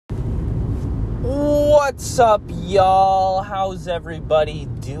What's up, y'all? How's everybody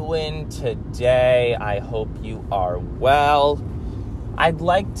doing today? I hope you are well. I'd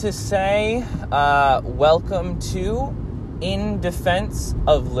like to say welcome to In Defense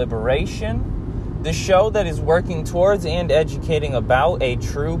of Liberation, the show that is working towards and educating about a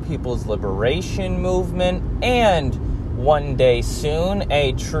true people's liberation movement and one day soon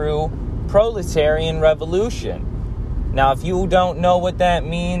a true proletarian revolution. Now, if you don't know what that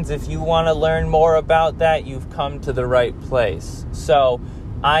means, if you want to learn more about that, you've come to the right place. So,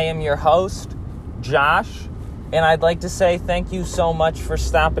 I am your host, Josh, and I'd like to say thank you so much for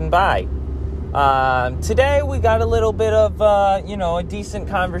stopping by. Today, we got a little bit of, a decent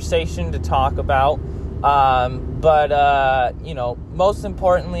conversation to talk about. But most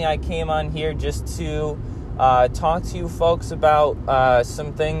importantly, I came on here just to talk to you folks about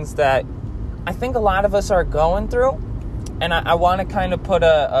some things that I think a lot of us are going through. And I want to kind of put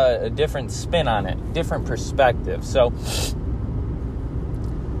a different spin on it, different perspective. So,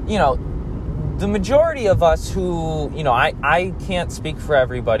 the majority of us who, I can't speak for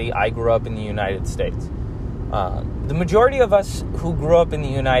everybody. I grew up in the United States. The majority of us who grew up in the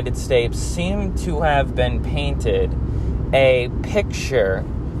United States seem to have been painted a picture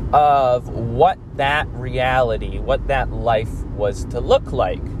of what that reality, what that life was to look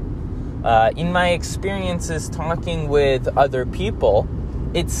like. In my experiences talking with other people,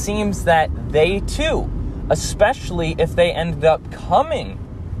 it seems that they too, especially if they ended up coming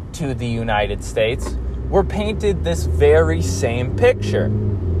to the United States, were painted this very same picture.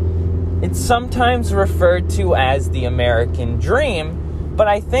 It's sometimes referred to as the American dream, but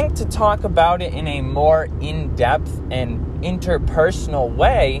I think to talk about it in a more in-depth and interpersonal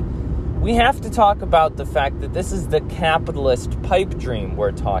way, we have to talk about the fact that this is the capitalist pipe dream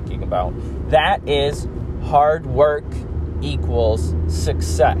we're talking about. That is hard work equals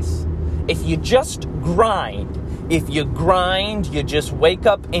success. If you just grind, you just wake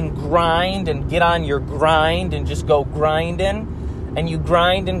up and grind and get on your grind and just go grinding, and you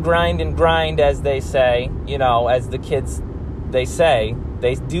grind and grind and grind, as they say, as the kids, they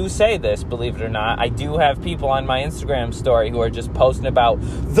do say this, believe it or not. I do have people on my Instagram story who are just posting about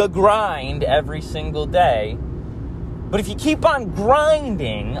the grind every single day. But if you keep on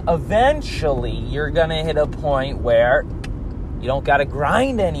grinding, eventually you're going to hit a point where you don't got to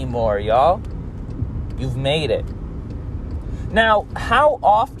grind anymore, y'all. You've made it. Now, how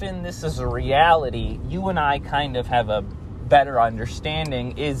often this is a reality, you and I kind of have a better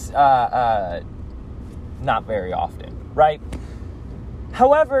understanding, is not very often, right?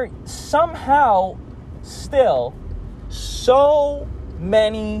 However, somehow, still, so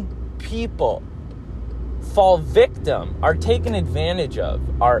many people fall victim, are taken advantage of,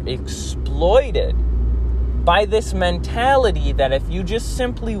 are exploited by this mentality that if you just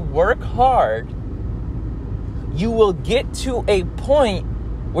simply work hard, you will get to a point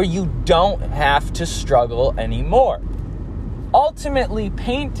where you don't have to struggle anymore. Ultimately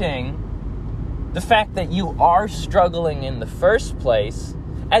painting the fact that you are struggling in the first place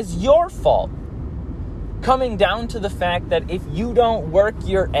as your fault. Coming down to the fact that if you don't work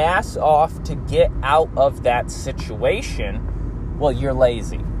your ass off to get out of that situation, well, you're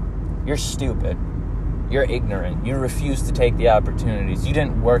lazy. You're stupid. You're ignorant. You refuse to take the opportunities. You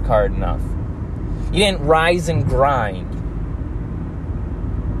didn't work hard enough. You didn't rise and grind.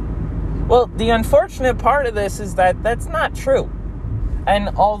 Well, the unfortunate part of this is that that's not true. And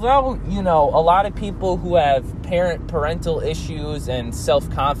although, a lot of people who have parental issues and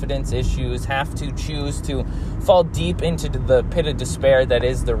self-confidence issues have to choose to fall deep into the pit of despair that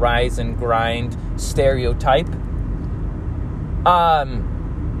is the rise and grind stereotype,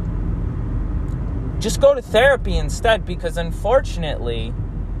 just go to therapy instead, because unfortunately,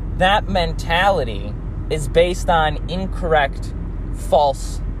 that mentality is based on incorrect,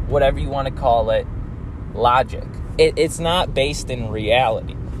 false, whatever you want to call it, logic. It's not based in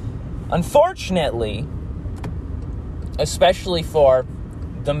reality. Unfortunately, especially for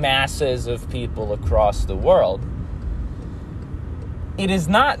the masses of people across the world, it is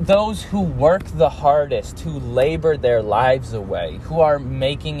not those who work the hardest, who labor their lives away, who are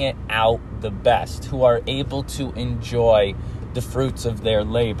making it out the best, who are able to enjoy the fruits of their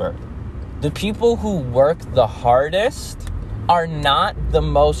labor. The people who work the hardest are not the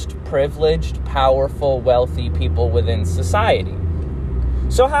most privileged, powerful, wealthy people within society.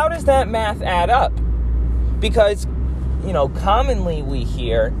 So how does that math add up? Because, commonly we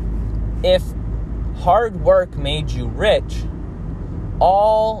hear, if hard work made you rich,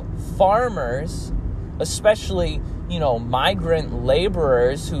 all farmers, especially, migrant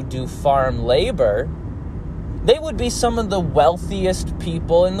laborers who do farm labor, they would be some of the wealthiest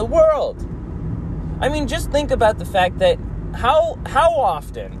people in the world. I mean, just think about the fact that how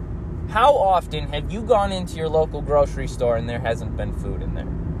often have you gone into your local grocery store and there hasn't been food in there?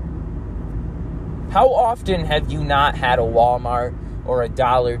 How often have you not had a Walmart or a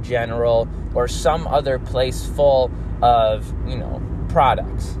Dollar General or some other place full of,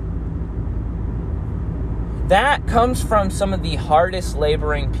 products? That comes from some of the hardest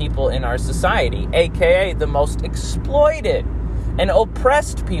laboring people in our society, aka the most exploited and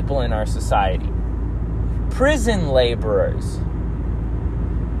oppressed people in our society. Prison laborers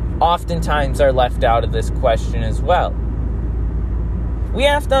oftentimes are left out of this question as well. We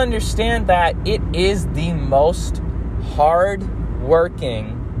have to understand that it is the most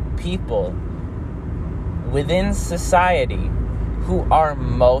hard-working people within society who are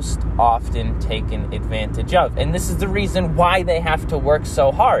most often taken advantage of. And this is the reason why they have to work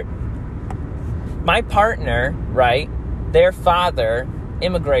so hard. My partner, right, their father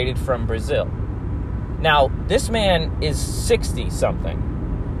immigrated from Brazil. Now, this man is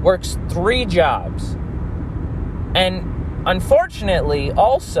 60-something, works 3 jobs, and unfortunately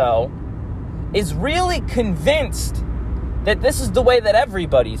also is really convinced that this is the way that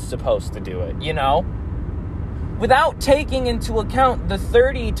everybody's supposed to do it, without taking into account the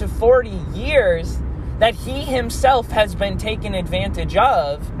 30 to 40 years that he himself has been taken advantage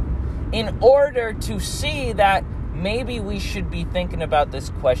of in order to see that maybe we should be thinking about this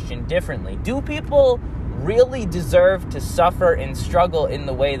question differently. Do people really deserve to suffer and struggle in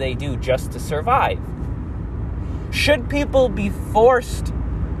the way they do just to survive? Should people be forced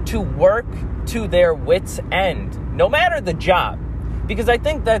to work to their wits' end, no matter the job? Because I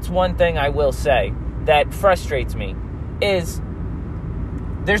think that's one thing I will say that frustrates me, is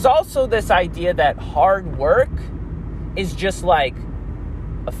there's also this idea that hard work is just like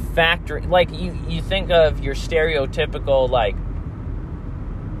a factory. Like you think of your stereotypical like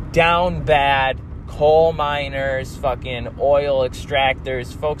down bad coal miners, fucking oil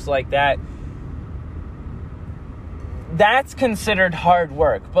extractors, folks like that. That's considered hard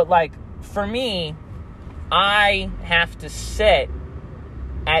work. But like for me, I have to sit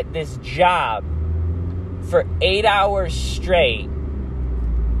at this job for 8 hours straight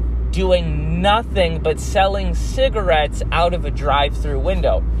doing nothing but selling cigarettes out of a drive-through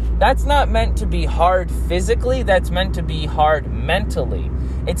window. That's not meant to be hard physically, that's meant to be hard mentally.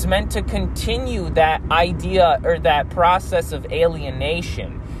 It's meant to continue that idea or that process of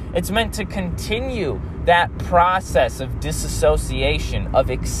alienation. It's meant to continue that process of disassociation, of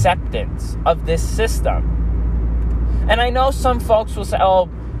acceptance of this system. And I know some folks will say, oh,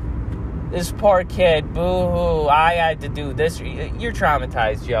 this poor kid, boo-hoo, I had to do this. You're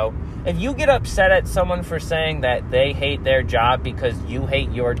traumatized, yo. If you get upset at someone for saying that they hate their job because you hate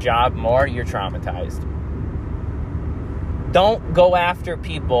your job more, you're traumatized. Don't go after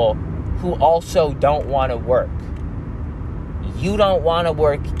people who also don't want to work. You don't want to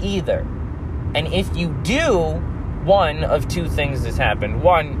work either. And if you do, one of 2 things has happened.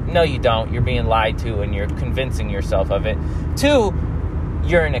 1, no you don't. You're being lied to and you're convincing yourself of it. 2,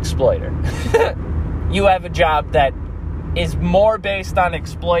 you're an exploiter. You have a job that is more based on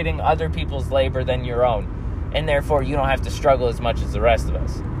exploiting other people's labor than your own. And therefore, you don't have to struggle as much as the rest of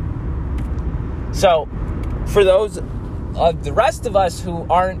us. So, for those of the rest of us who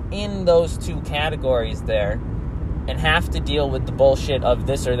aren't in those 2 categories there and have to deal with the bullshit of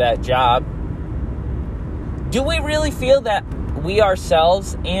this or that job, do we really feel that we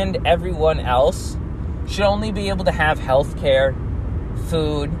ourselves and everyone else should only be able to have health care,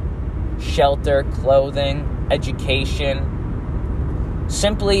 food, shelter, clothing, education,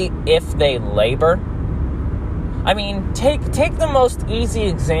 simply if they labor? I mean, take the most easy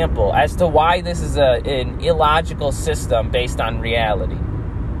example as to why this is an illogical system based on reality.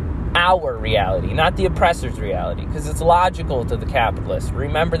 Our reality, not the oppressor's reality, because it's logical to the capitalists.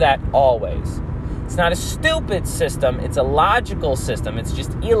 Remember that always. It's not a stupid system, it's a logical system. It's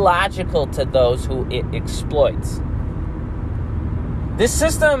just illogical to those who it exploits. This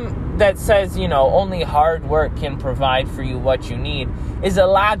system that says, only hard work can provide for you what you need is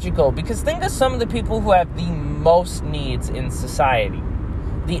illogical, because think of some of the people who have the most needs in society.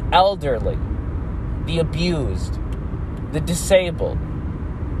 The elderly, the abused, the disabled.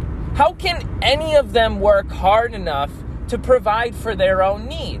 How can any of them work hard enough to provide for their own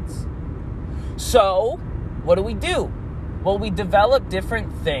needs? So, what do? Well, we develop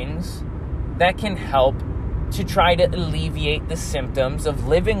different things that can help to try to alleviate the symptoms of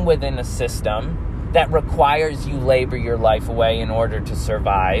living within a system that requires you labor your life away in order to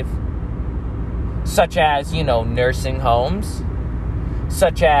survive. Such as, nursing homes.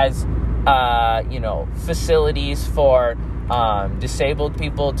 Such as, facilities for disabled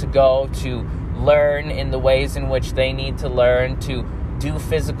people to go to learn in the ways in which they need to learn, to do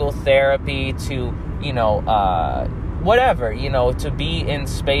physical therapy, to, whatever, to be in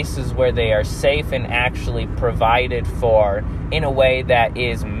spaces where they are safe and actually provided for in a way that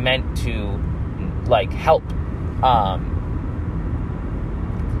is meant to, help.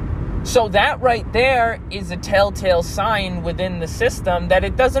 So that right there is a telltale sign within the system that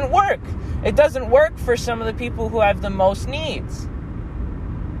it doesn't work. It doesn't work for some of the people who have the most needs.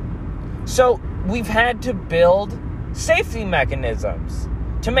 So we've had to build safety mechanisms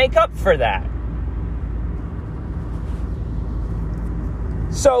to make up for that.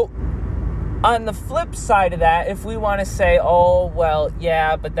 So on the flip side of that, if we want to say, oh, well,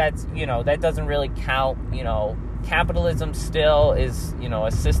 yeah, but that's, that doesn't really count, capitalism still is,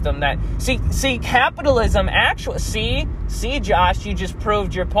 a system that... See, capitalism actually... See, Josh, you just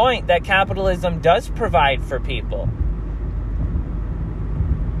proved your point that capitalism does provide for people.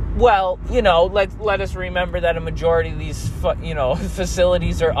 Well, let us remember that a majority of these,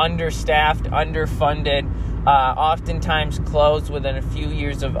 facilities are understaffed, underfunded, oftentimes closed within a few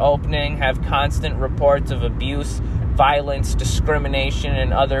years of opening, have constant reports of abuse, violence, discrimination,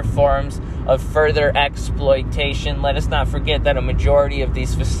 and other forms of further exploitation. Let us not forget that a majority of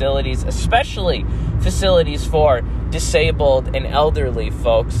these facilities, especially facilities for disabled and elderly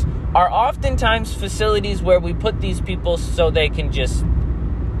folks, are oftentimes facilities where we put these people so they can just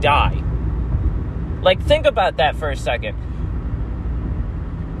die. Think about that for a second.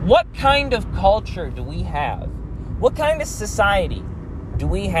 What kind of culture do we have? What kind of society do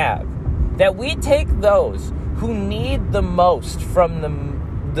we have that we take those who need the most from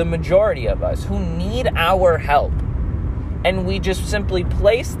the majority of us, who need our help, and we just simply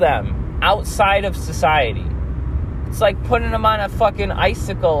place them outside of society? It's like putting them on a fucking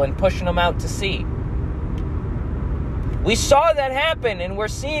icicle and pushing them out to sea. We saw that happen, and we're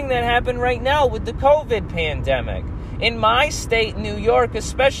seeing that happen right now with the COVID pandemic. In my state, New York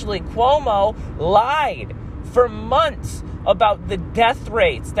especially, Cuomo lied for months about the death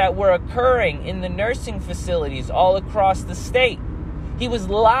rates that were occurring in the nursing facilities all across the state. He was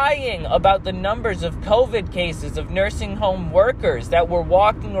lying about the numbers of COVID cases of nursing home workers that were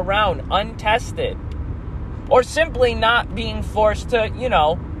walking around untested, or simply not being forced to,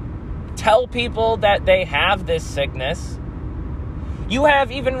 tell people that they have this sickness. You have,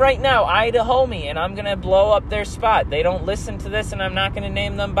 even right now, Ida Homie, and I'm going to blow up their spot. They don't listen to this, and I'm not going to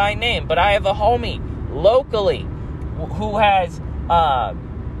name them by name, but I have a homie locally who has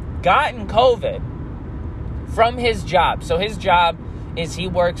gotten COVID from his job. So his job is he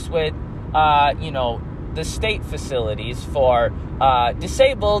works with, the state facilities for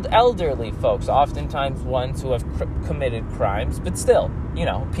disabled elderly folks, oftentimes ones who have committed crimes, but still,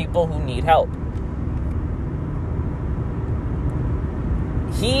 people who need help.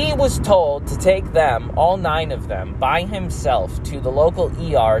 He was told to take them, all 9 of them, by himself to the local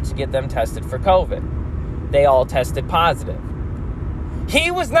ER to get them tested for COVID. They all tested positive.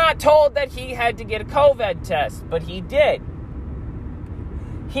 He was not told that he had to get a COVID test, but he did.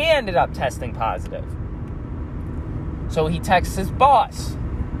 He ended up testing positive. So he texts his boss.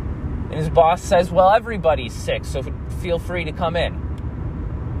 And his boss says, well, everybody's sick, so feel free to come in.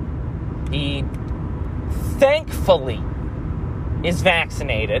 He thankfully is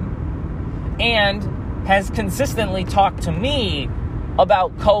vaccinated and has consistently talked to me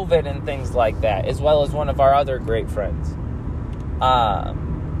about COVID and things like that, as well as one of our other great friends.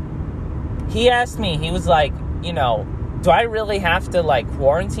 He asked me, he was like, do I really have to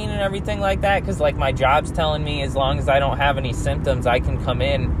quarantine and everything like that? Because my job's telling me as long as I don't have any symptoms, I can come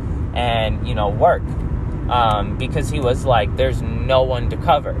in and, work. Because he was like, there's no one to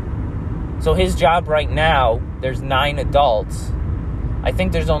cover. So his job right now, there's 9 adults. I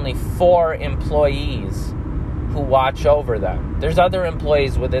think there's only 4 employees who watch over them. There's other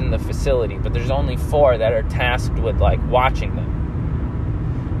employees within the facility, but there's only 4 that are tasked with watching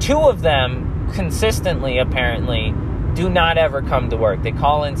them. 2 of them consistently, apparently, do not ever come to work. They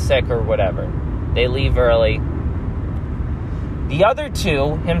call in sick or whatever. They leave early. The other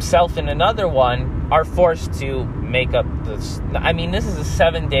 2, himself and another one, are forced to make up this. I mean, this is a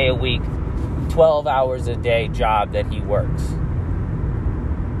 7-day-a-week, 12 hours a day job that he works.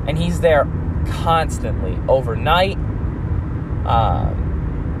 And he's there constantly, overnight.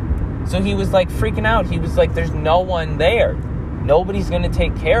 So he was freaking out. He was like, there's no one there. Nobody's going to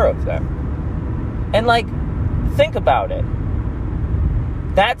take care of them. And think about it.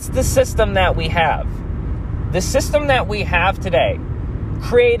 That's the system that we have. The system that we have today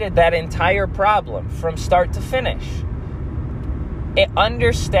created that entire problem from start to finish. it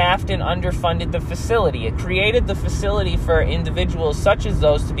understaffed and underfunded the facility. It created the facility for individuals such as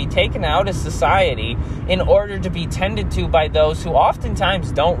those to be taken out of society in order to be tended to by those who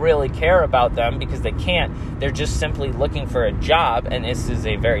oftentimes don't really care about them because they can't. They're just simply looking for a job, and this is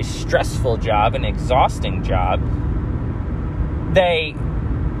a very stressful job, an exhausting job. They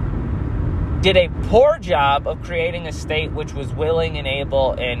did a poor job of creating a state which was willing and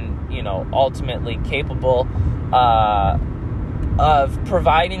able and, ultimately capable of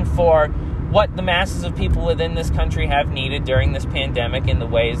providing for what the masses of people within this country have needed during this pandemic in the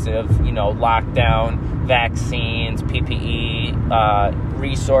ways of, lockdown, vaccines, PPE,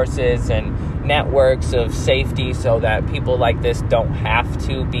 resources, and networks of safety so that people like this don't have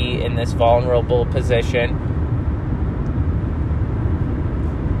to be in this vulnerable position.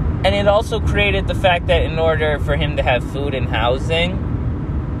 And it also created the fact that in order for him to have food and housing,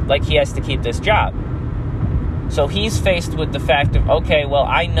 he has to keep this job. So he's faced with the fact of, okay, well,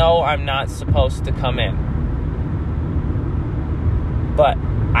 I know I'm not supposed to come in, but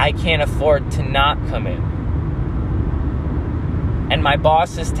I can't afford to not come in. And my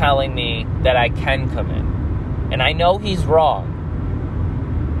boss is telling me that I can come in. And I know he's wrong,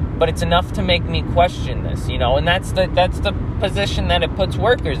 but it's enough to make me question this, and that's the position that it puts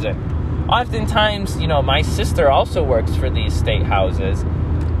workers in. Oftentimes, my sister also works for these state houses.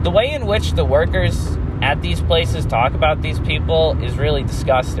 The way in which the workers at these places talk about these people is really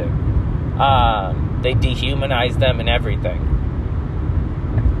disgusting. They dehumanize them and everything.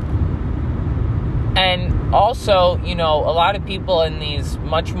 And also, a lot of people in these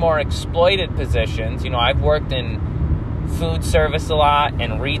much more exploited positions, I've worked in food service a lot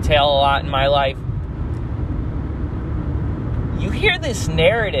and retail a lot in my life. You hear this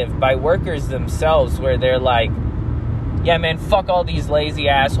narrative by workers themselves where they're like, yeah, man, fuck all these lazy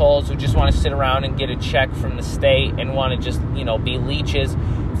assholes who just want to sit around and get a check from the state and want to just, be leeches.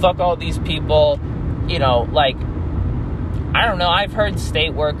 Fuck all these people, I don't know. I've heard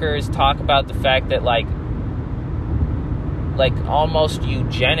state workers talk about the fact that, almost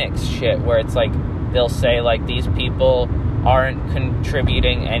eugenics shit, where it's they'll say, these people aren't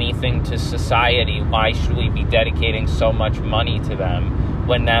contributing anything to society. Why should we be dedicating so much money to them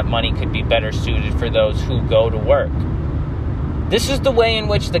when that money could be better suited for those who go to work? This is the way in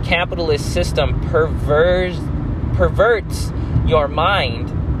which the capitalist system perverts your mind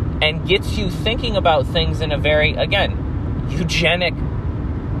and gets you thinking about things in a very, again, eugenic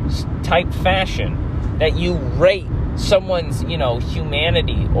type fashion. That you rate someone's,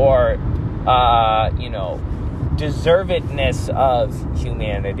 humanity or, deservedness of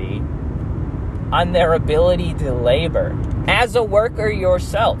humanity on their ability to labor. As a worker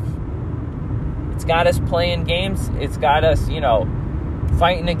yourself, it's got us playing games. It's got us,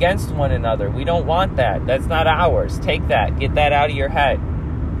 fighting against one another. We don't want that. That's not ours. Take that. Get that out of your head.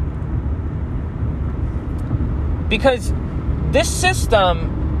 Because this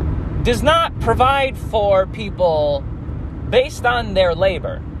system does not provide for people based on their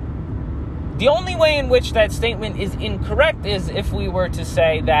labor. The only way in which that statement is incorrect is if we were to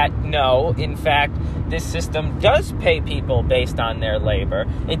say that, no, in fact, this system does pay people based on their labor.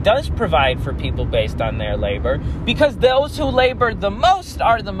 It does provide for people based on their labor, because those who labor the most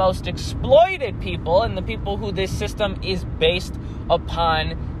are the most exploited people, and the people who this system is based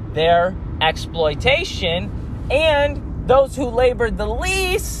upon their exploitation, and those who labor the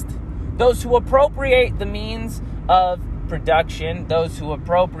least, those who appropriate the means of production, those who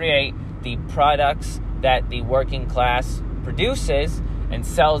appropriate the products that the working class produces and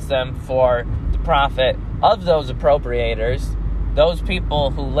sells them for the profit of those appropriators, those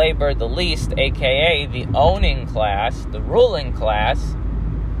people who labor the least, aka the owning class, the ruling class,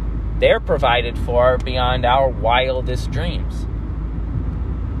 they're provided for beyond our wildest dreams.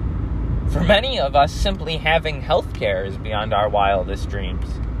 For many of us, simply having health care is beyond our wildest dreams.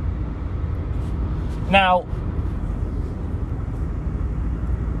 Now,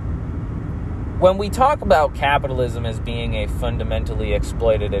 when we talk about capitalism as being a fundamentally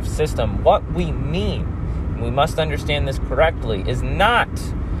exploitative system, what we mean, and we must understand this correctly, is not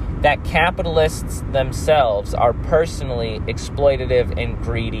that capitalists themselves are personally exploitative and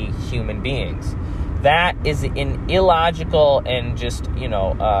greedy human beings. That is an illogical and just,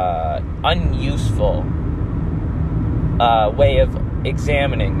 unuseful way of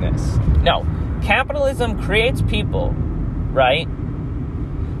examining this. No, capitalism creates people, right,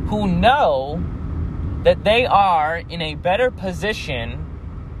 who know that they are in a better position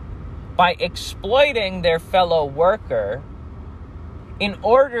by exploiting their fellow worker in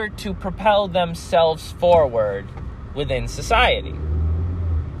order to propel themselves forward within society.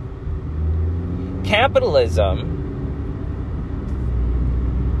 Capitalism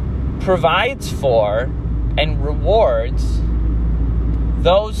provides for and rewards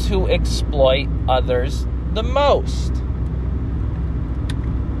those who exploit others the most.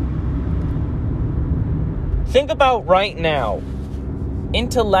 Think about right now,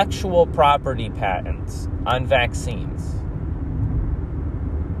 intellectual property patents on vaccines.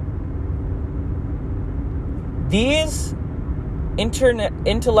 These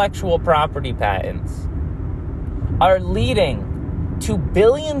intellectual property patents are leading to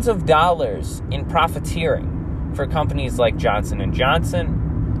billions of dollars in profiteering for companies like Johnson & Johnson,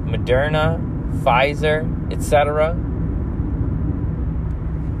 Moderna, Pfizer, etc.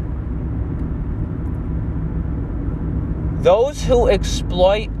 Those who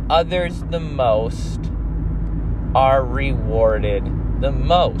exploit others the most are rewarded the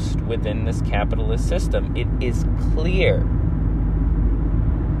most within this capitalist system. It is clear.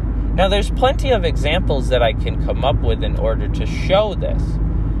 Now, there's plenty of examples that I can come up with in order to show this.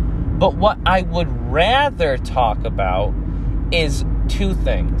 But what I would rather talk about is two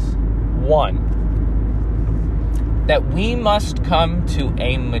things. One, that we must come to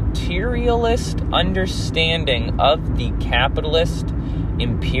a materialist understanding of the capitalist,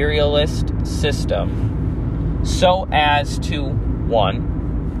 imperialist system so as to,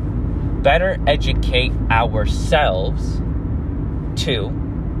 one, better educate ourselves, two,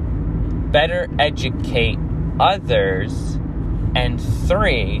 better educate others, and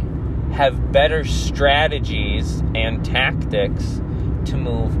three, have better strategies and tactics to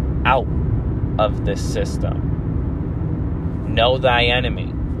move out of this system. Know thy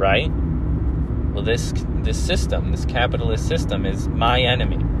enemy, right? Well, this system, this capitalist system, is my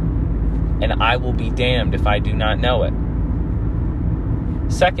enemy, and I will be damned if I do not know it.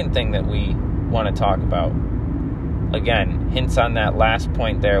 Second thing that we want to talk about, again, hints on that last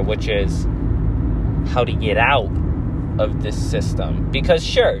point there, which is how to get out of this system. Because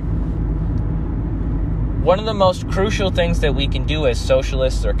sure, one of the most crucial things that we can do as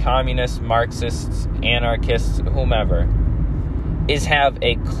socialists or communists, Marxists, anarchists, whomever, is have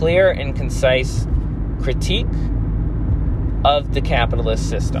a clear and concise critique of the capitalist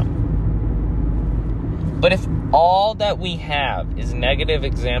system. But if all that we have is negative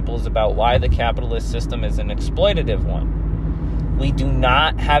examples about why the capitalist system is an exploitative one, we do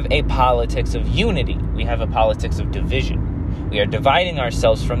not have a politics of unity. We have a politics of division. We are dividing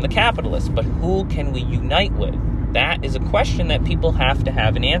ourselves from the capitalists, but who can we unite with? That is a question that people have to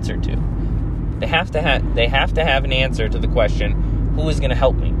have an answer to. They have to have an answer to the question, who is going to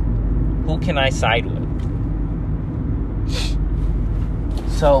help me? Who can I side with?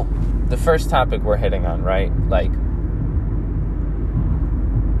 So, the first topic we're hitting on, right? Like,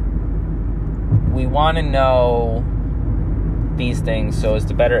 we want to know these things so as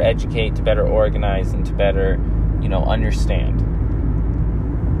to better educate, to better organize, and to better, understand.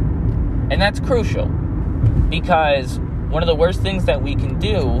 And that's crucial, because one of the worst things that we can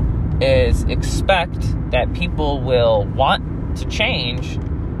do is expect that people will want to change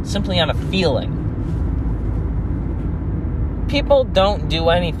simply on a feeling. People don't do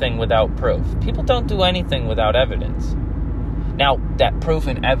anything without proof. People don't do anything without evidence. Now, that proof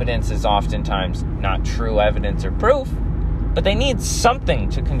and evidence is oftentimes not true evidence or proof, but they need something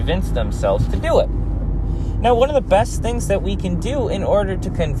to convince themselves to do it. Now, one of the best things that we can do in order to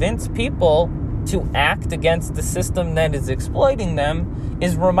convince people to act against the system that is exploiting them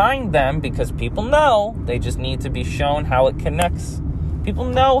is remind them, because people know, they just need to be shown how it connects. People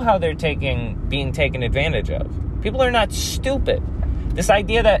know how they're being taken advantage of. People are not stupid. This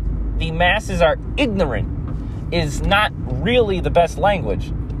idea that the masses are ignorant is not really the best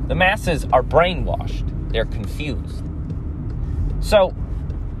language. The masses are brainwashed. They're confused. So,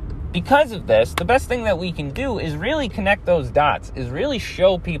 because of this, the best thing that we can do is really connect those dots, is really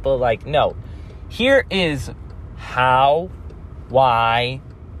show people like, no, here is how, why,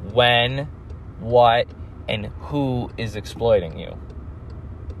 when, what, and who is exploiting you.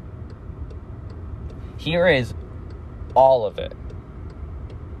 Here is all of it.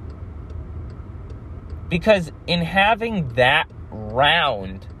 Because in having that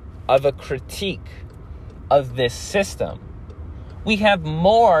round of a critique of this system, we have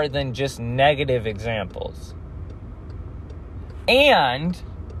more than just negative examples. And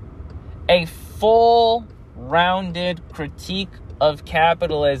a full-rounded critique of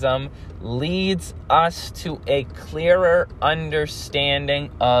capitalism leads us to a clearer understanding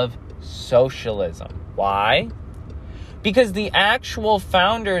of socialism. Why? Because the actual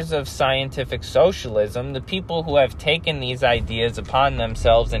founders of scientific socialism, the people who have taken these ideas upon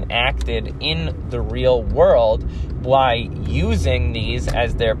themselves and acted in the real world by using these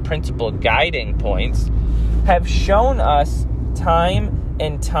as their principal guiding points, have shown us time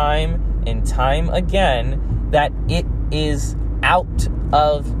and time again that it is out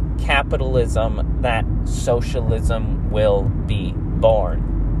of capitalism that socialism will be born.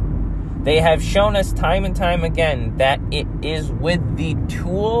 They have shown us time and time again that it is with the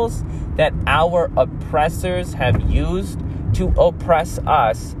tools that our oppressors have used to oppress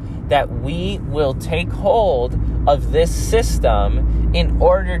us that we will take hold of this system in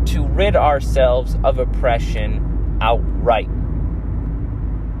order to rid ourselves of oppression outright.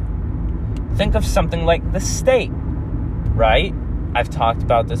 Think of something like the state, right? I've talked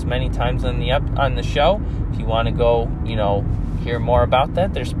about this many times on the show. If you want to go, hear more about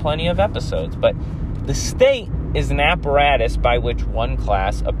that, there's plenty of episodes. But the state is an apparatus by which one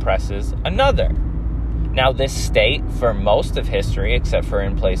class oppresses another. Now, this state, for most of history, except for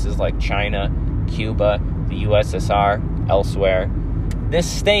in places like China, Cuba, the USSR, elsewhere, this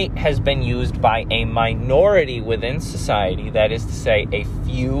state has been used by a minority within society, that is to say, a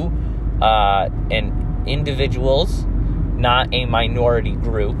few individuals, not a minority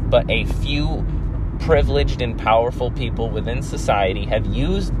group, but a few privileged and powerful people within society have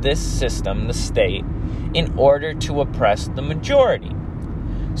used this system, the state, in order to oppress the majority.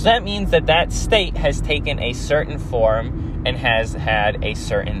 So that means that state has taken a certain form and has had a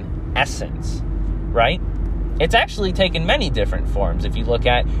certain essence, right? It's actually taken many different forms. If you look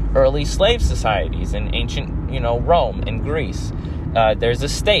at early slave societies in ancient, Rome and Greece, there's a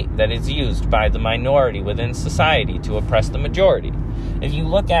state that is used by the minority within society to oppress the majority. If you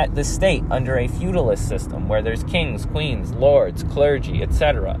look at the state under a feudalist system where there's kings, queens, lords, clergy,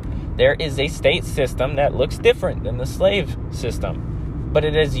 etc., there is a state system that looks different than the slave system, but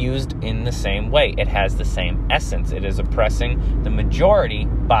it is used in the same way. It has the same essence. It is oppressing the majority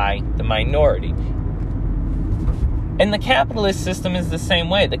by the minority. And the capitalist system is the same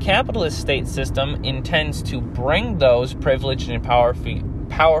way. The capitalist state system intends to bring those privileged and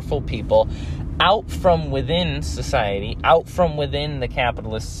powerful people out from within society, out from within the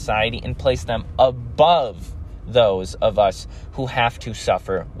capitalist society, and place them above those of us who have to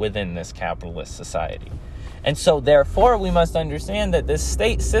suffer within this capitalist society. And so, therefore, we must understand that this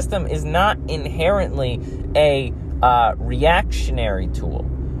state system is not inherently a reactionary tool,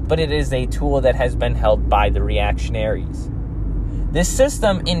 but it is a tool that has been held by the reactionaries. This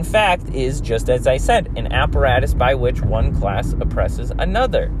system, in fact, is, just as I said, an apparatus by which one class oppresses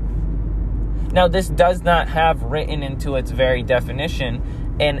another. Now, this does not have written into its very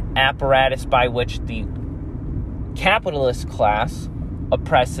definition an apparatus by which the capitalist class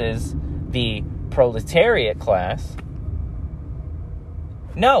oppresses the proletariat class.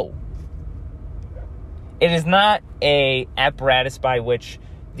 No. It is not an apparatus by which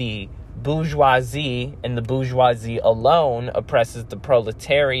the bourgeoisie and the bourgeoisie alone oppresses the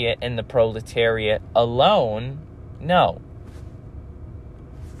proletariat and the proletariat alone. No.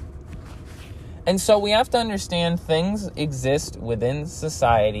 And so we have to understand things exist within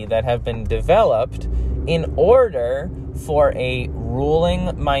society that have been developed in order for a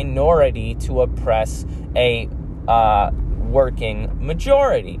ruling minority to oppress a working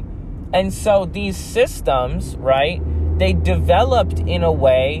majority. And so these systems, right, they developed in a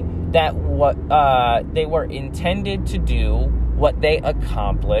way that they were intended to do what they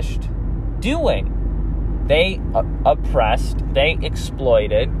accomplished doing. They oppressed, they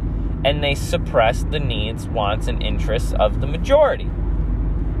exploited, and they suppressed the needs, wants, and interests of the majority.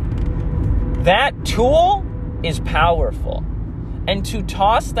 That tool is powerful. And to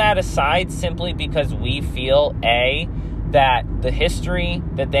toss that aside simply because we feel, A, that the history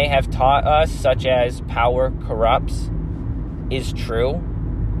that they have taught us, such as power corrupts, is true.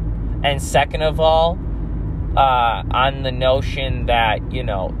 And second of all, on the notion that,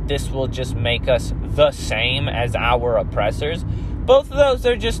 this will just make us the same as our oppressors, both of those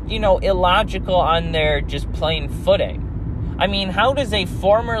are just, illogical on their just plain footing. I mean, how does a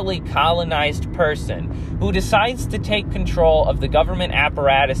formerly colonized person who decides to take control of the government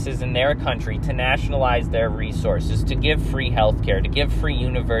apparatuses in their country to nationalize their resources, to give free healthcare, to give free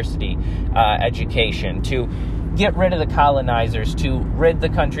university education, to get rid of the colonizers, to rid the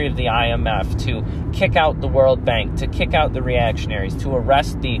country of the IMF, to kick out the World Bank, to kick out the reactionaries, to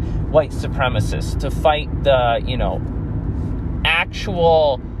arrest the white supremacists, to fight the,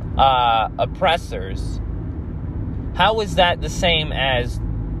 actual oppressors? How is that the same as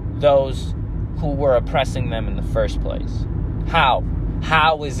those who were oppressing them in the first place? How?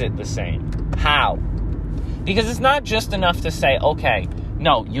 How is it the same? How? Because it's not just enough to say, okay,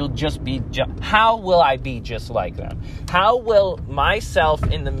 no, you'll just be... How will I be just like them? How will myself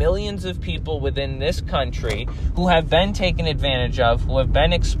and the millions of people within this country who have been taken advantage of, who have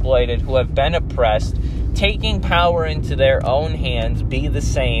been exploited, who have been oppressed, taking power into their own hands be the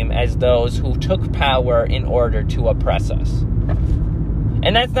same as those who took power in order to oppress us?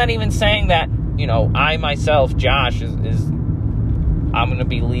 And that's not even saying that, I myself, Josh, I'm going to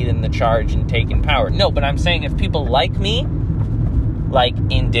be leading the charge and taking power. No, but I'm saying if people like me, like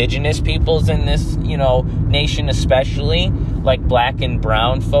indigenous peoples in this, nation especially, like black and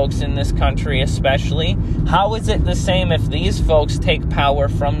brown folks in this country especially, how is it the same if these folks take power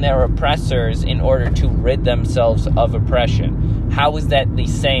from their oppressors in order to rid themselves of oppression? How is that the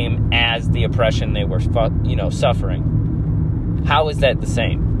same as the oppression they were, suffering? How is that the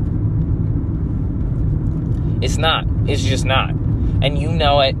same? It's not. It's just not. And you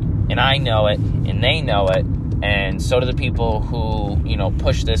know it, and I know it, and they know it, and so do the people who,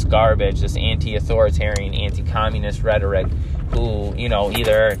 push this garbage, this anti-authoritarian, anti-communist rhetoric, who,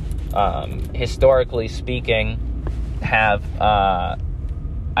 either, historically speaking, have,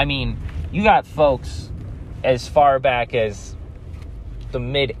 you got folks as far back as the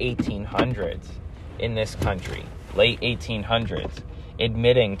mid-1800s in this country, late 1800s,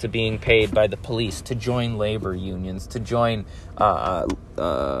 admitting to being paid by the police to join labor unions, to join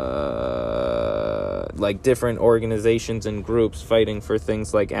like different organizations and groups fighting for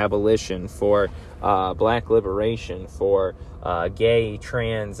things like abolition, for black liberation, for gay,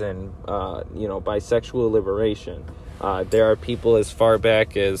 trans, and bisexual liberation. There are people as far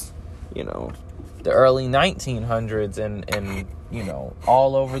back as the early 1900s and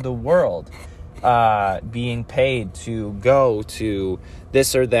all over the world being paid to go to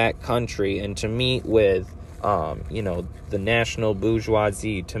this or that country and to meet with, the national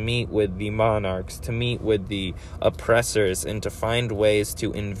bourgeoisie, to meet with the monarchs, to meet with the oppressors, and to find ways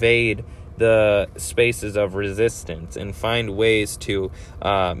to invade the spaces of resistance and find ways to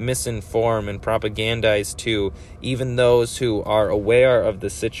misinform and propagandize to even those who are aware of the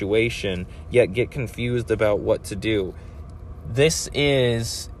situation yet get confused about what to do. This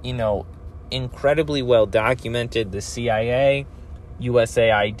is, incredibly well documented. The CIA,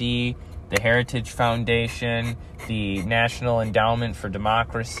 USAID, the Heritage Foundation, the National Endowment for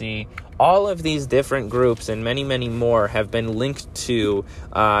Democracy, all of these different groups and many, many more have been linked to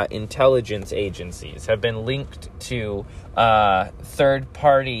intelligence agencies, have been linked to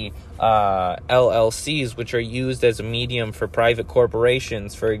third-party LLCs, which are used as a medium for private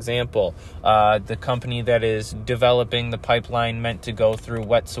corporations. For example, the company that is developing the pipeline meant to go through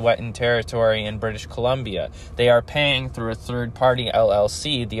Wet'suwet'en territory in British Columbia, they are paying through a third-party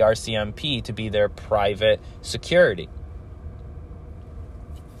LLC, the RCMP, to be their private security.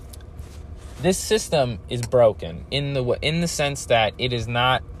 This system is broken in the sense that it is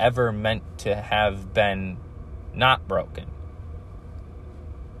not ever meant to have been not broken.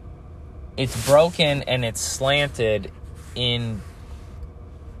 It's broken and it's slanted in...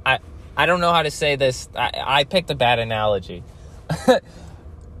 I don't know how to say this. I picked a bad analogy.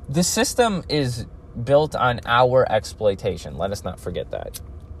 The system is built on our exploitation. Let us not forget that.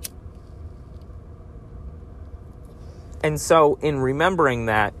 And so, in remembering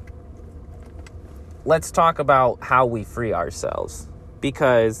that, let's talk about how we free ourselves,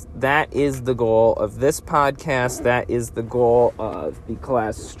 because that is the goal of this podcast. That is the goal of the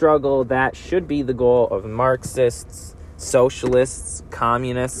class struggle. That should be the goal of Marxists, socialists,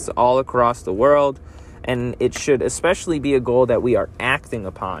 communists all across the world. And it should especially be a goal that we are acting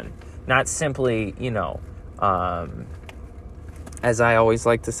upon, not simply, as I always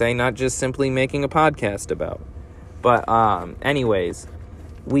like to say, not just simply making a podcast about. But anyways,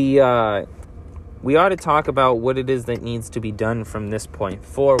 we ought to talk about what it is that needs to be done from this point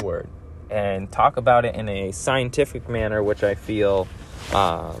forward, and talk about it in a scientific manner, which I feel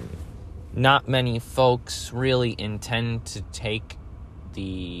not many folks really intend to take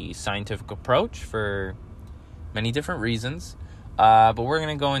the scientific approach for many different reasons. But we're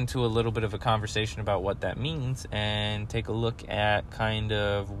going to go into a little bit of a conversation about what that means and take a look at kind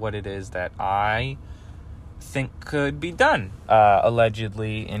of what it is that I think could be done,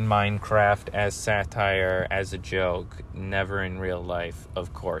 allegedly in Minecraft, as satire, as a joke, never in real life,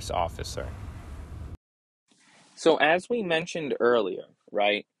 of course, officer. So as we mentioned earlier,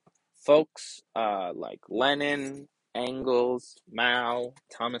 right, folks like Lenin, Engels, Mao,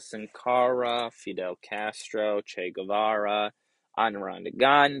 Thomas Sankara, Fidel Castro, Che Guevara, Anuranda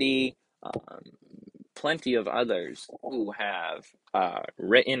Gandhi, plenty of others who have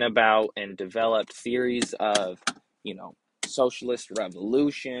written about and developed theories of, socialist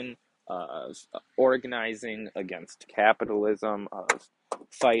revolution, of organizing against capitalism, of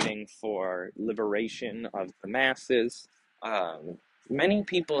fighting for liberation of the masses. Many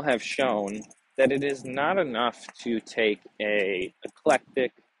people have shown that it is not enough to take a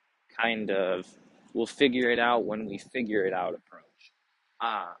eclectic kind of we'll figure it out when we figure it out approach.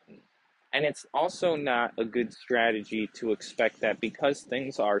 And it's also not a good strategy to expect that because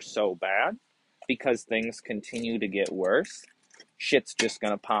things are so bad, because things continue to get worse, shit's just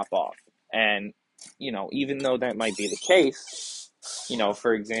going to pop off. And, even though that might be the case,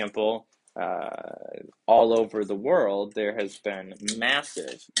 for example, all over the world, there has been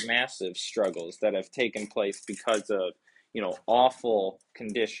massive, massive struggles that have taken place because of, awful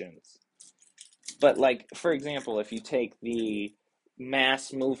conditions. But, like, for example, if you take the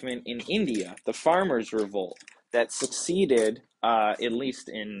mass movement in India, the farmers' revolt, that succeeded, at least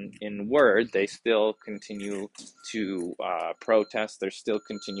in word, they still continue to protest, they're still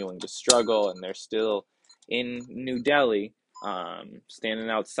continuing to struggle, and they're still in New Delhi, standing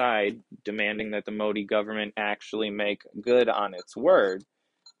outside, demanding that the Modi government actually make good on its word.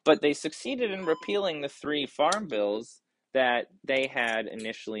 But they succeeded in repealing the 3 farm bills that they had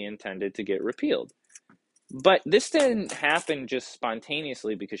initially intended to get repealed. But this didn't happen just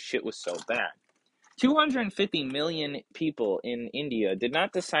spontaneously because shit was so bad. 250 million people in India did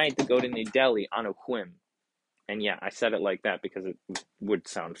not decide to go to New Delhi on a whim. And yeah, I said it like that because it would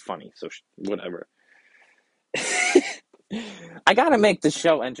sound funny, so whatever. I gotta make the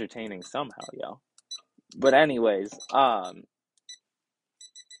show entertaining somehow, yo. But anyways,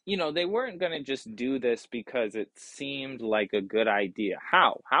 they weren't gonna just do this because it seemed like a good idea.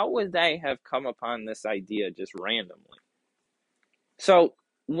 How? How would they have come upon this idea just randomly? So,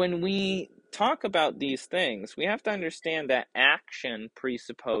 when we talk about these things, we have to understand that action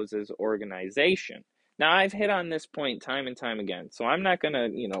presupposes organization. Now, I've hit on this point time and time again, so I'm not going to,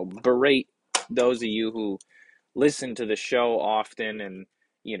 berate those of you who listen to the show often and,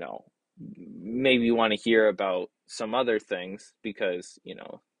 maybe you want to hear about some other things because,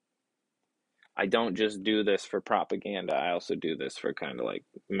 I don't just do this for propaganda. I also do this for kind of like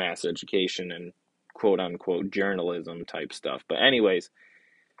mass education and quote unquote journalism type stuff. But anyways,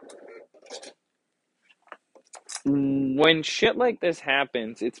 when shit like this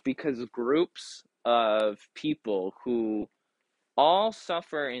happens, it's because groups of people who all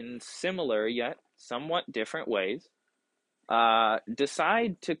suffer in similar yet somewhat different ways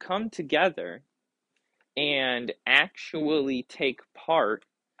decide to come together and actually take part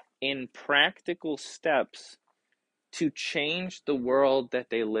in practical steps to change the world that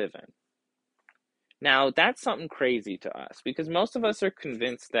they live in. Now, that's something crazy to us because most of us are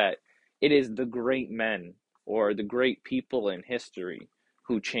convinced that it is the great men or the great people in history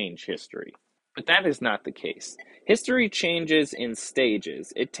who change history. But that is not the case. History changes in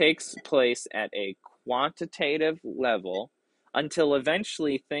stages. It takes place at a quantitative level until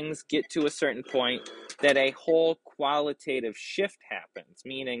eventually things get to a certain point that a whole qualitative shift happens.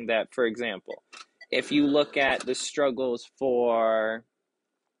 Meaning that, for example, if you look at the struggles for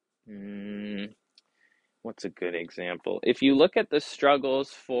what's a good example? If you look at the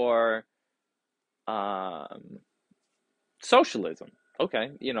struggles for socialism,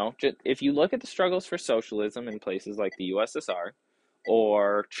 okay, if you look at the struggles for socialism in places like the USSR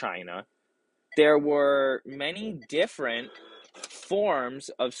or China, there were many different forms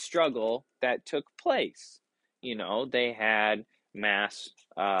of struggle that took place. They had mass,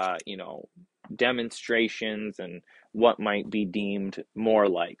 demonstrations and what might be deemed more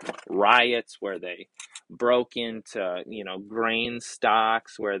like riots where they broke into, grain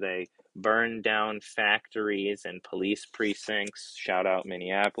stocks, where they burned down factories and police precincts, shout out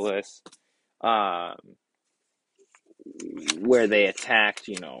Minneapolis, um, where they attacked,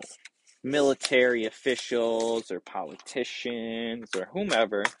 military officials or politicians or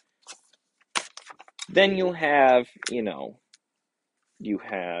whomever. Then you have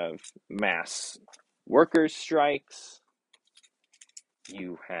mass workers' strikes.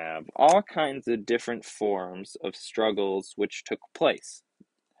 You have all kinds of different forms of struggles which took place.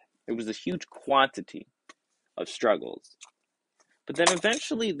 It was a huge quantity of struggles. But then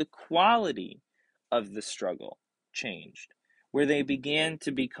eventually the quality of the struggle changed, where they began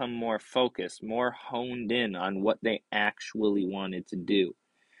to become more focused, more honed in on what they actually wanted to do.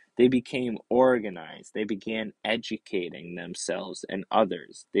 They became organized. They began educating themselves and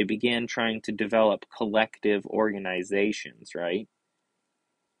others. They began trying to develop collective organizations, right?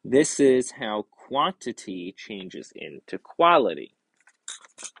 This is how quantity changes into quality.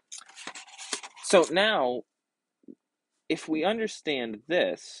 So now, if we understand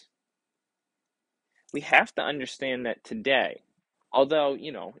this, we have to understand that today, although,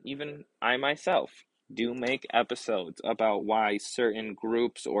 even I myself do make episodes about why certain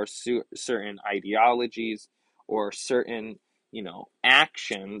groups or certain ideologies or certain,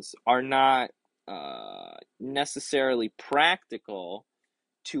 actions are not necessarily practical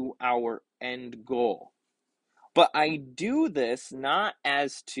to our end goal. But I do this not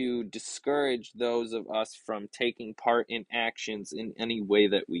as to discourage those of us from taking part in actions in any way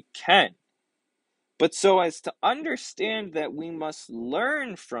that we can, but so as to understand that we must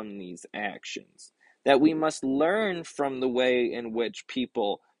learn from these actions, that we must learn from the way in which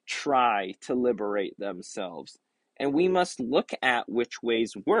people try to liberate themselves, and we must look at which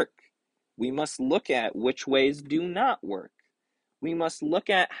ways work. We must look at which ways do not work. We must look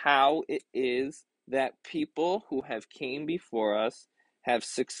at how it is that people who have came before us have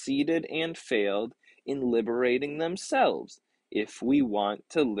succeeded and failed in liberating themselves if we want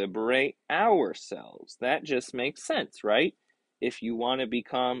to liberate ourselves. That just makes sense, right? If you want to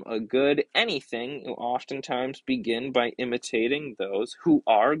become a good anything, you oftentimes begin by imitating those who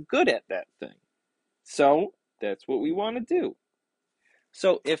are good at that thing. So that's what we want to do.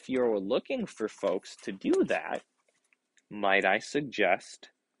 So if you're looking for folks to do that, might I suggest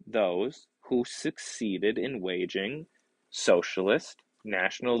those who succeeded in waging socialist,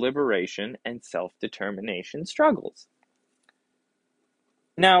 national liberation, and self-determination struggles?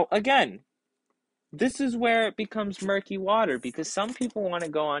 Now, again, this is where it becomes murky water, because some people want to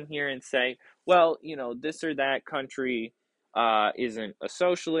go on here and say, well, this or that country isn't a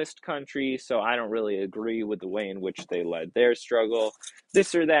socialist country, so I don't really agree with the way in which they led their struggle.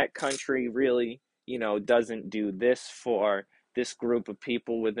 This or that country really, doesn't do this for this group of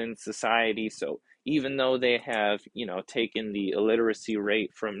people within society. So even though they have, taken the illiteracy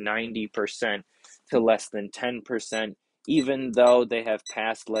rate from 90% to less than 10%, even though they have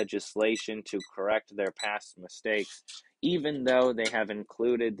passed legislation to correct their past mistakes, even though they have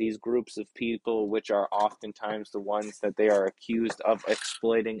included these groups of people, which are oftentimes the ones that they are accused of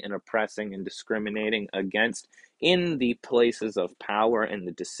exploiting and oppressing and discriminating against in the places of power and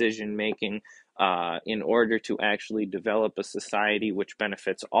the decision making, in order to actually develop a society which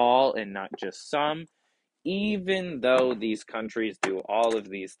benefits all and not just some. Even though these countries do all of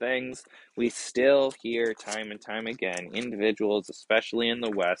these things, we still hear time and time again individuals, especially in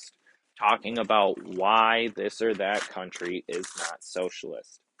the West, talking about why this or that country is not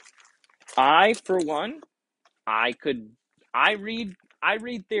socialist. I, for one, I could, I read, I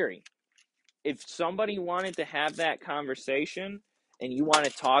read theory. If somebody wanted to have that conversation and you want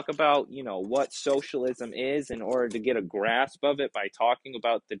to talk about, what socialism is in order to get a grasp of it by talking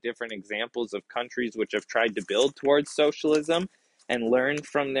about the different examples of countries which have tried to build towards socialism and learn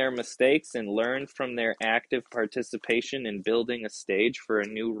from their mistakes and learn from their active participation in building a stage for a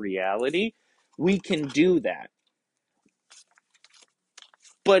new reality, we can do that.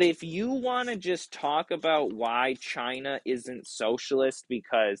 But if you want to just talk about why China isn't socialist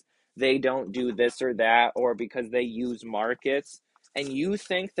because they don't do this or that, or because they use markets, and you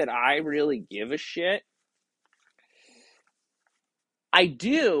think that I really give a shit, I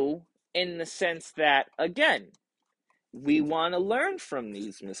do, in the sense that, again, we want to learn from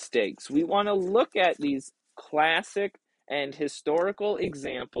these mistakes. We want to look at these classic and historical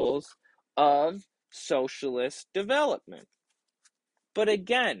examples of socialist development. But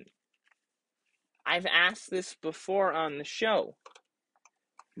again, I've asked this before on the show.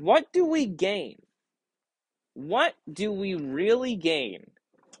 What do we gain? What do we really gain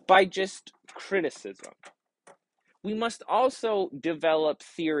by just criticism? We must also develop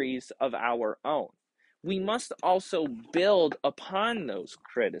theories of our own. We must also build upon those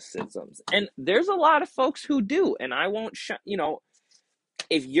criticisms. And there's a lot of folks who do, and I won't,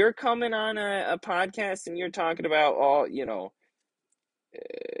 if you're coming on a podcast and you're talking about,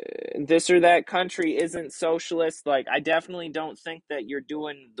 this or that country isn't socialist, like, I definitely don't think that you're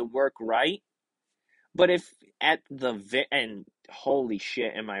doing the work right. But if at and holy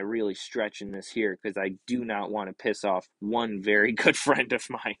shit, am I really stretching this here, because I do not want to piss off one very good friend of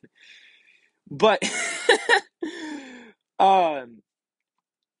mine. But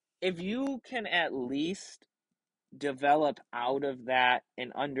if you can at least develop out of that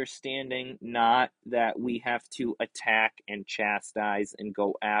an understanding, not that we have to attack and chastise and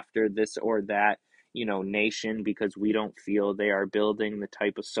go after this or that, nation because we don't feel they are building the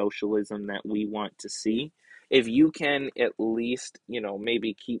type of socialism that we want to see. If you can at least,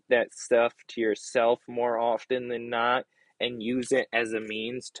 maybe keep that stuff to yourself more often than not and use it as a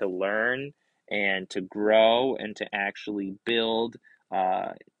means to learn and to grow and to actually build,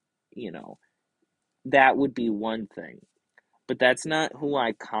 you know, that would be one thing. But that's not who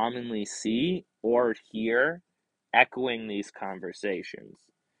I commonly see or hear echoing these conversations.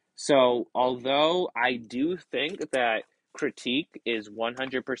 So, although I do think that critique is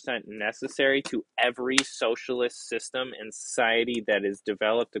 100% necessary to every socialist system and society that is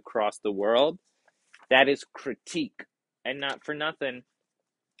developed across the world, that is critique. And not for nothing,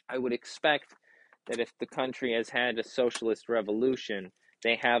 I would expect that if the country has had a socialist revolution,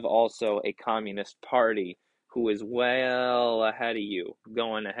 they have also a communist party who is well ahead of you,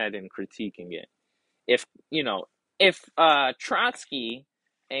 going ahead and critiquing it. If, if Trotsky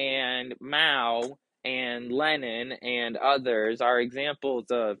and Mao and Lenin and others are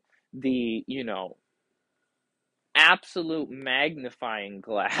examples of the, absolute magnifying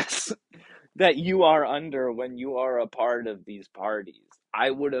glass that you are under when you are a part of these parties. I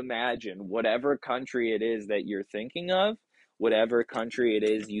would imagine whatever country it is that you're thinking of, whatever country it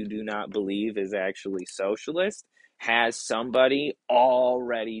is you do not believe is actually socialist, has somebody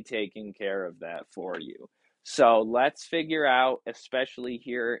already taking care of that for you. So let's figure out, especially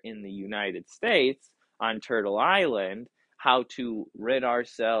here in the United States on Turtle Island, how to rid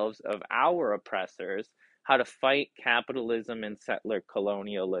ourselves of our oppressors, how to fight capitalism and settler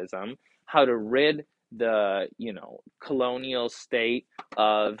colonialism, how to rid the colonial state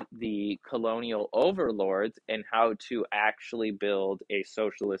of the colonial overlords, and how to actually build a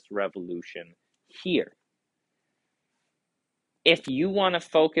socialist revolution here. If you want to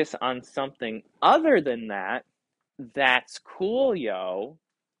focus on something other than that, that's cool, yo.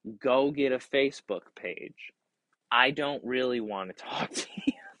 Go get a Facebook page. I don't really want to talk to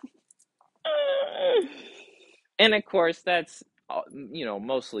you. And of course, that's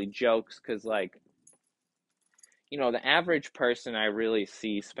mostly jokes, because the average person I really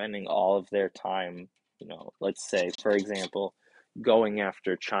see spending all of their time, let's say, for example, going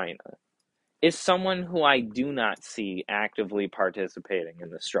after China, is someone who I do not see actively participating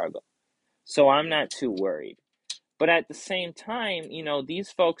in the struggle. So I'm not too worried. But at the same time,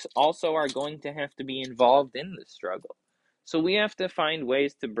 these folks also are going to have to be involved in the struggle. So we have to find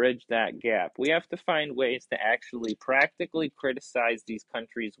ways to bridge that gap. We have to find ways to actually practically criticize these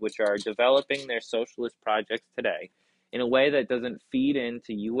countries which are developing their socialist projects today in a way that doesn't feed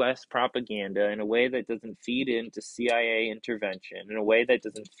into US propaganda, in a way that doesn't feed into CIA intervention, in a way that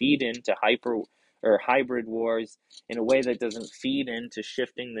doesn't feed into hybrid wars, in a way that doesn't feed into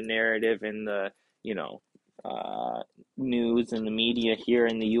shifting the narrative in the, news and the media here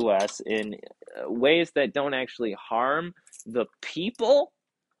in the US in ways that don't actually harm the people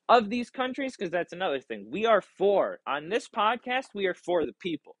of these countries, because that's another thing. On this podcast, we are for the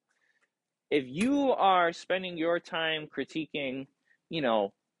people. If you are spending your time critiquing,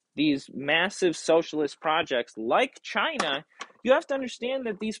 these massive socialist projects like China, you have to understand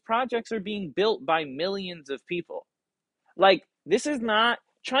that these projects are being built by millions of people.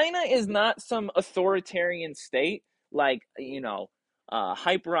 China is not some authoritarian state like,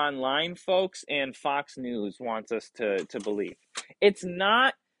 Hyper Online folks and Fox News wants us to believe. It's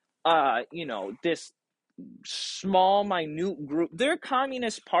not, this small, minute group. Their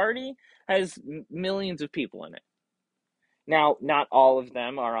Communist Party has millions of people in it. Now, not all of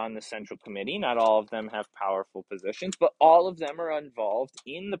them are on the Central Committee. Not all of them have powerful positions, but all of them are involved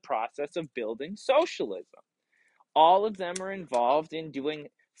in the process of building socialism. All of them are involved in doing,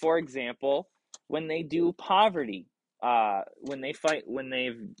 for example, when they do poverty, when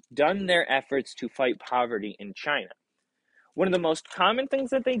they've done their efforts to fight poverty in China. One of the most common things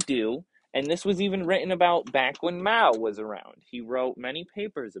that they do, and this was even written about back when Mao was around, he wrote many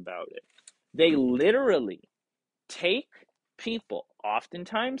papers about it. They literally take people,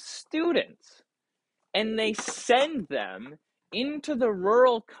 oftentimes students, and they send them into the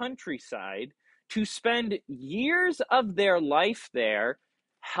rural countryside to spend years of their life there,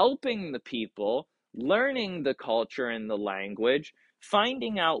 helping the people, learning the culture and the language,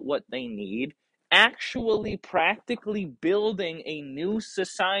 finding out what they need, actually practically building a new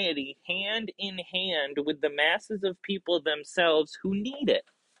society hand in hand with the masses of people themselves who need it.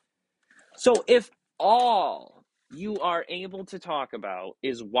 So if all you are able to talk about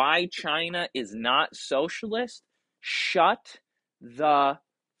is why China is not socialist, shut the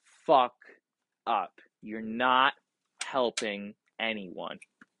fuck up. You're not helping anyone.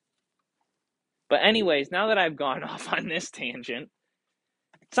 But anyways, now that I've gone off on this tangent,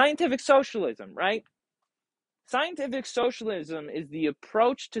 scientific socialism, right? Scientific socialism is the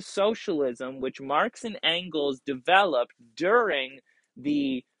approach to socialism which Marx and Engels developed during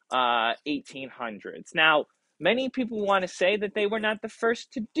the 1800s. Now, many people want to say that they were not the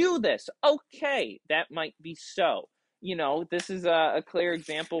first to do this. Okay, that might be so. This is a clear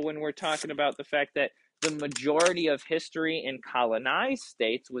example when we're talking about the fact that the majority of history in colonized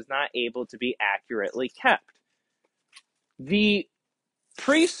states was not able to be accurately kept. The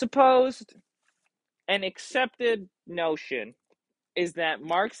presupposed and accepted notion is that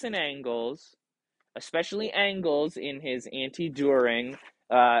Marx and Engels, especially Engels in his anti-Dühring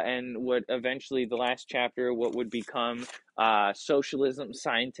and what eventually the last chapter, what would become Socialism,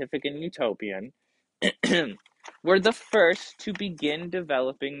 Scientific, and Utopian, were the first to begin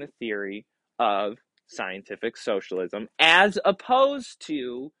developing the theory of scientific socialism as opposed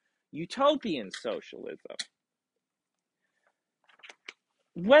to utopian socialism.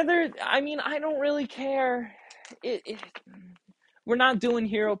 I don't really care. We're not doing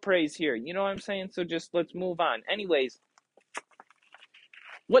hero praise here. You know what I'm saying? So just let's move on. Anyways,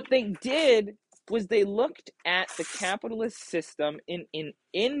 what they did was they looked at the capitalist system in an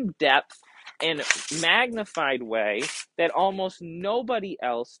in-depth and magnified way that almost nobody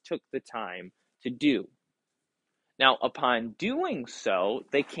else took the time to do. Now, upon doing so,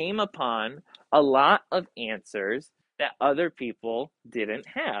 they came upon a lot of answers that other people didn't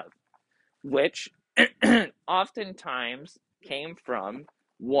have, which oftentimes came from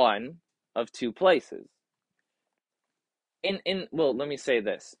one of two places. Well, let me say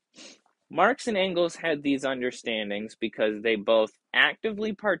this. Marx and Engels had these understandings because they both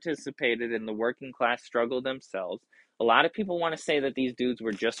actively participated in the working class struggle themselves. A lot of people want to say that these dudes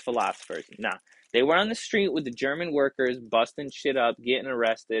were just philosophers. Nah, they were on the street with the German workers, busting shit up, getting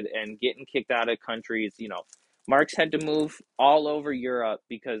arrested, and getting kicked out of countries. Marx had to move all over Europe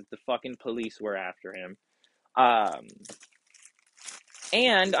because the fucking police were after him.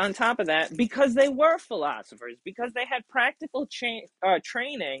 And on top of that, because they were philosophers, because they had practical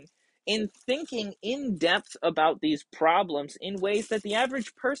training in thinking in depth about these problems in ways that the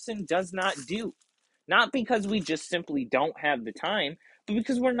average person does not do. Not because we just simply don't have the time, but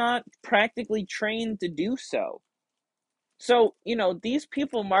because we're not practically trained to do so. So, these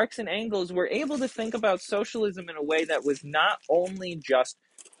people, Marx and Engels, were able to think about socialism in a way that was not only just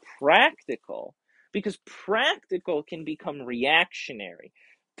practical, because practical can become reactionary.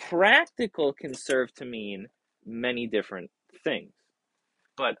 Practical can serve to mean many different things.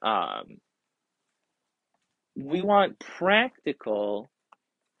 But we want practical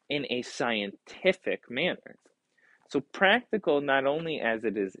in a scientific manner. So practical not only as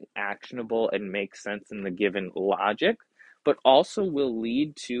it is actionable and makes sense in the given logic, but also will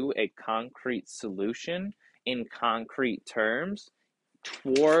lead to a concrete solution in concrete terms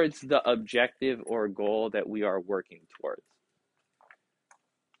towards the objective or goal that we are working towards.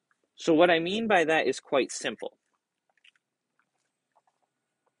 So what I mean by that is quite simple.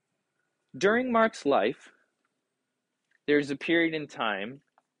 During Marx's life, there's a period in time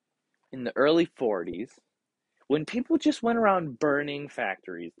in the early 40s when people just went around burning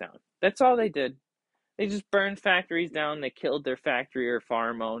factories down. That's all they did. They just burned factories down. They killed their factory or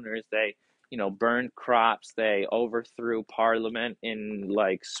farm owners. They, burned crops. They overthrew parliament in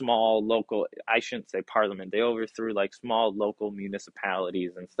small local, I shouldn't say parliament. They overthrew small local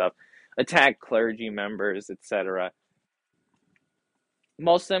municipalities and stuff, attacked clergy members, etc.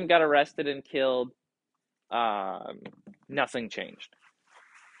 Most of them got arrested and killed. Nothing changed.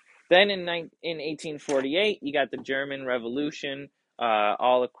 Then in 1848, you got the German Revolution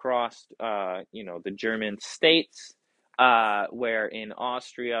all across, the German states, where in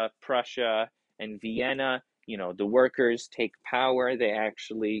Austria, Prussia, and Vienna, the workers take power. They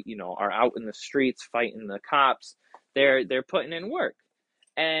actually, are out in the streets fighting the cops. They're putting in work.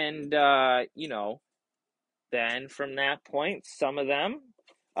 And, then from that point, some of them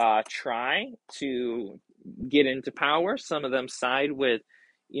try to get into power. Some of them side with,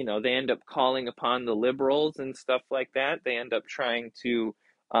 they end up calling upon the liberals and stuff like that. They end up trying to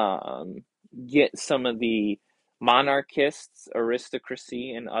get some of the monarchists,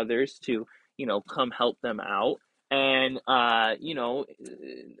 aristocracy, and others to, come help them out. And,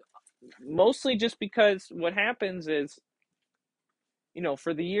 mostly just because what happens is,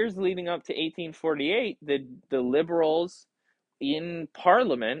 for the years leading up to 1848, the liberals in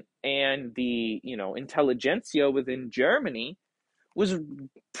parliament and the, intelligentsia within Germany was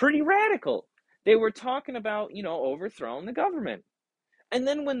pretty radical. They were talking about, overthrowing the government. And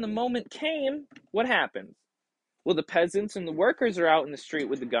then when the moment came, what happens? Well, the peasants and the workers are out in the street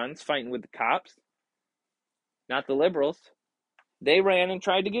with the guns fighting with the cops, not the liberals. They ran and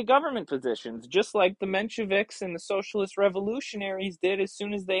tried to get government positions, just like the Mensheviks and the socialist revolutionaries did as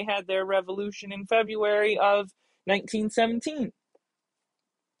soon as they had their revolution in February of 1917.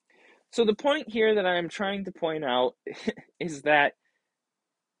 So the point here that I'm trying to point out is that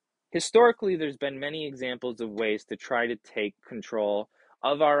historically there's been many examples of ways to try to take control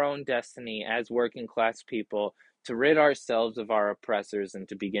of our own destiny as working class people, to rid ourselves of our oppressors and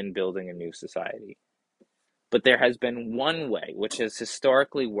to begin building a new society. But there has been one way which has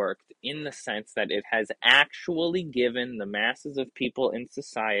historically worked in the sense that it has actually given the masses of people in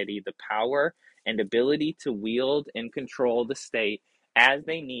society the power and ability to wield and control the state as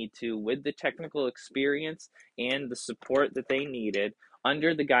they need to, with the technical experience and the support that they needed,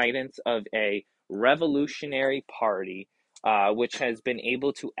 under the guidance of a revolutionary party, which has been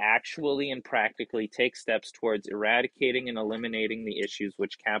able to actually and practically take steps towards eradicating and eliminating the issues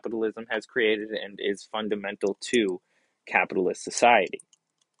which capitalism has created and is fundamental to capitalist society.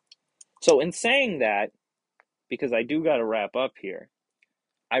 So, in saying that, because I do got to wrap up here,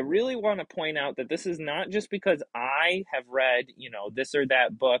 I really want to point out that this is not just because I have read, this or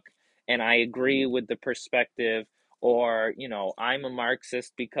that book and I agree with the perspective, or, I'm a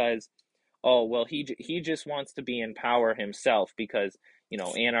Marxist because, oh, well, he just wants to be in power himself because,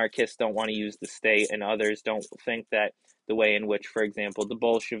 anarchists don't want to use the state and others don't think that the way in which, for example, the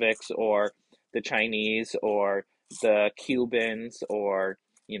Bolsheviks or the Chinese or the Cubans or,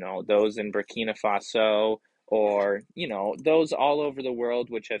 those in Burkina Faso or, those all over the world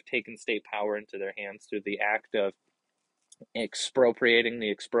which have taken state power into their hands through the act of expropriating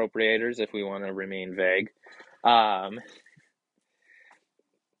the expropriators, if we want to remain vague, um,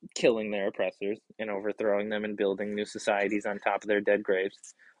 killing their oppressors and overthrowing them and building new societies on top of their dead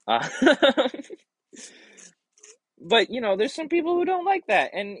graves. Uh, but, there's some people who don't like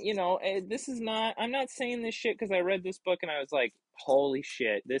that. And, this is not, I'm not saying this shit because I read this book and I was like, holy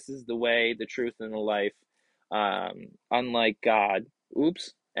shit, this is the way, the truth, and the life. Unlike God.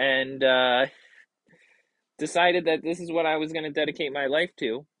 Oops. And decided that this is what I was going to dedicate my life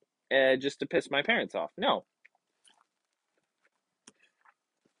to just to piss my parents off. No.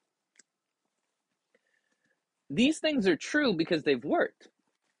 These things are true because they've worked.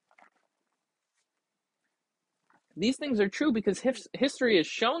 These things are true because history has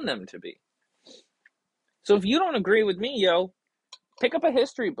shown them to be. So if you don't agree with me, yo, pick up a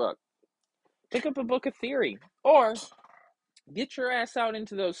history book. Pick up a book of theory. Or get your ass out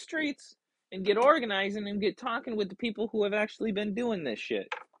into those streets and get organizing and get talking with the people who have actually been doing this shit.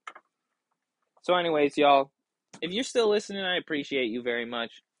 So anyways, y'all, if you're still listening, I appreciate you very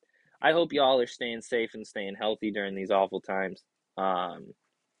much. I hope y'all are staying safe and staying healthy during these awful times.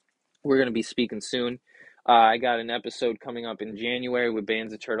 We're going to be speaking soon. I got an episode coming up in January with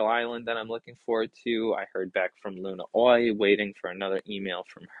Bands of Turtle Island that I'm looking forward to. I heard back from Luna Oi, waiting for another email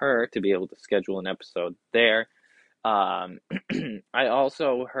from her to be able to schedule an episode there. I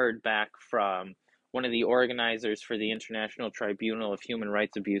also heard back from one of the organizers for the International Tribunal of Human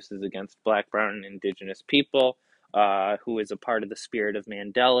Rights Abuses Against Black, Brown, and Indigenous People, who is a part of the Spirit of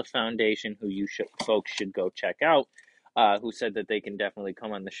Mandela Foundation, who folks should go check out, who said that they can definitely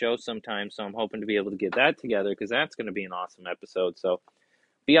come on the show sometime. So I'm hoping to be able to get that together because that's going to be an awesome episode. So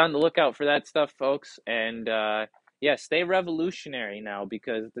be on the lookout for that stuff, folks. And stay revolutionary now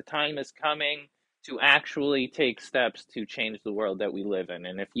because the time is coming to actually take steps to change the world that we live in.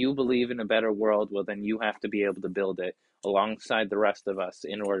 And if you believe in a better world, well, then you have to be able to build it alongside the rest of us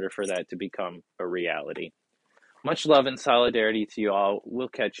in order for that to become a reality. Much love and solidarity to you all. We'll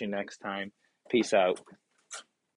catch you next time. Peace out.